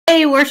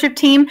Hey, worship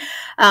team.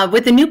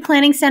 With the new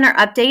Planning Center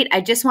update,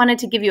 I just wanted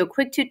to give you a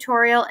quick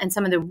tutorial and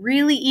some of the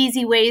really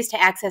easy ways to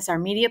access our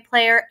media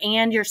player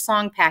and your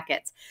song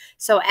packets.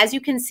 So as you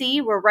can see,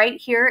 we're right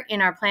here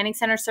in our Planning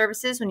Center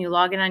services when you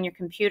log in on your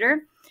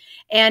computer.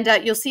 And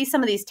you'll see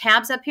some of these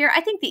tabs up here.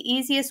 I think the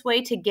easiest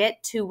way to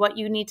get to what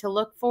you need to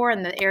look for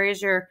and the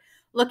areas you're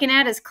looking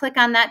at is click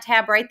on that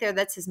tab right there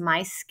that says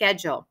My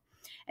Schedule.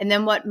 And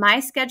then what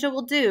My Schedule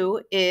will do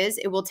is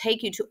it will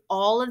take you to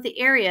all of the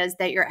areas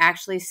that you're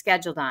actually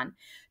scheduled on.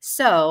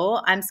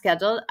 So I'm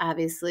scheduled,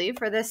 obviously,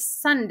 for this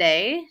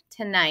Sunday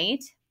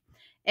tonight.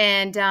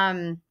 And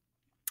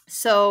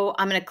so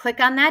I'm going to click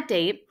on that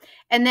date.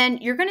 And then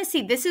you're going to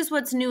see this is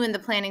what's new in the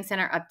Planning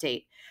Center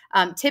update.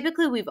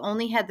 Typically, we've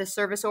only had the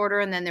service order,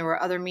 and then there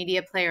were other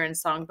media player and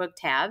songbook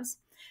tabs.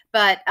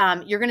 But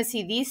you're going to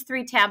see these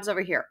three tabs over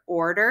here.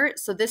 Order.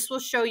 So this will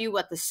show you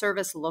what the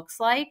service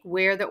looks like,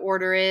 where the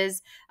order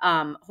is.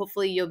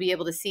 Hopefully, you'll be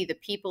able to see the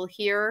people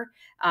here.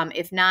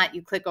 If not,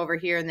 you click over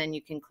here, and then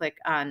you can click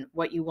on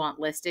what you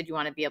want listed. You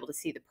want to be able to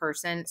see the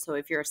person. So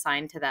if you're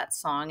assigned to that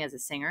song as a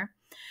singer.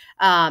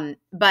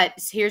 But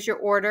here's your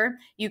order.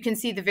 You can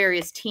see the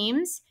various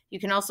teams. You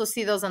can also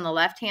see those on the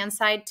left-hand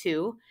side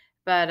too.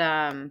 But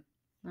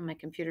my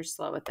computer's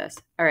slow with this.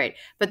 All right.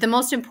 But the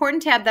most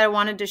important tab that I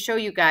wanted to show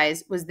you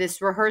guys was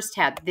this Rehearse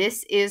tab.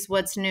 This is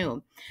what's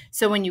new.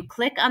 So when you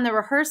click on the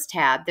Rehearse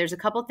tab, there's a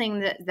couple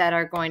things that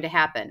are going to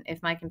happen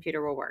if my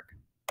computer will work.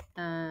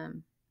 I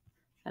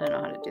don't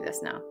know how to do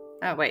this now.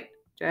 Oh, wait.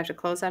 Do I have to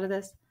close out of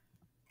this?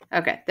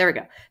 Okay, there we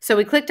go. So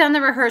we clicked on the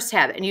Rehearse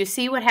tab, and you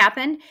see what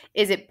happened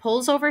is it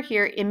pulls over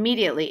here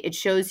immediately. It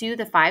shows you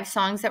the 5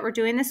 songs that we're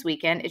doing this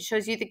weekend. It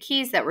shows you the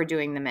keys that we're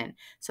doing them in.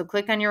 So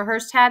click on your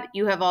Rehearse tab.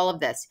 You have all of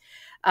this.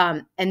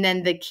 And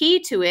then the key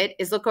to it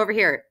is look over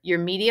here. Your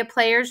media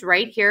players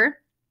right here.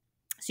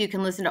 So you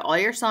can listen to all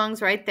your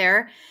songs right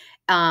there.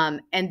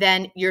 And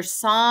then your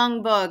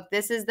songbook.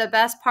 This is the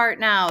best part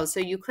now. So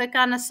you click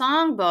on a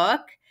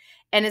songbook.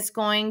 And it's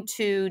going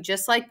to,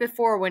 just like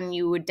before when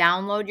you would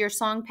download your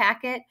song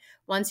packet,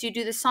 once you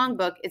do the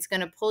songbook, it's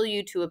going to pull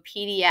you to a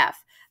PDF.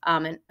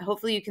 And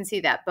hopefully you can see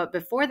that. But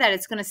before that,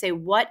 it's going to say,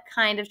 what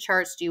kind of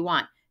charts do you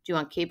want? Do you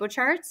want capo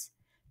charts?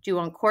 Do you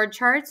want chord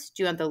charts?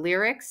 Do you want the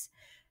lyrics?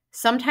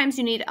 Sometimes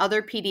you need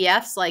other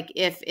PDFs, like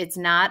if it's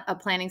not a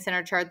Planning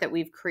Center chart that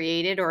we've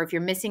created, or if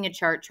you're missing a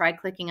chart, try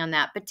clicking on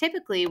that. But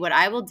typically what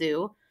I will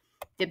do,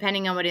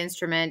 depending on what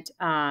instrument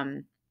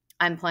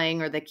I'm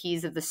playing or the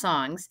keys of the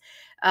songs,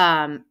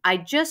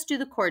 I just do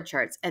the chord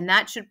charts, and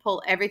that should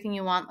pull everything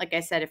you want. Like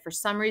I said, if for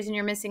some reason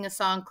you're missing a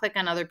song, click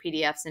on other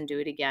PDFs and do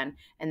it again,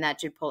 and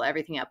that should pull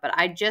everything up. But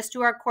I just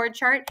do our chord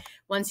chart.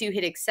 Once you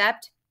hit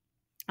accept,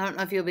 I don't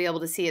know if you'll be able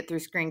to see it through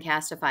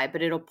Screencastify,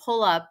 but it'll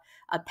pull up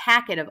a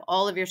packet of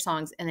all of your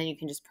songs, and then you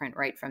can just print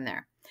right from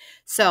there.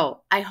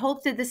 So I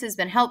hope that this has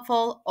been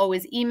helpful.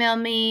 Always email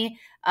me.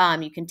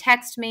 You can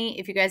text me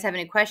if you guys have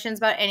any questions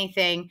about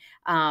anything.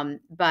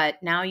 But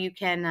now you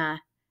can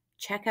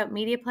check out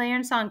Media Player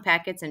and Song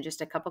Packets in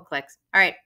just a couple clicks. All right.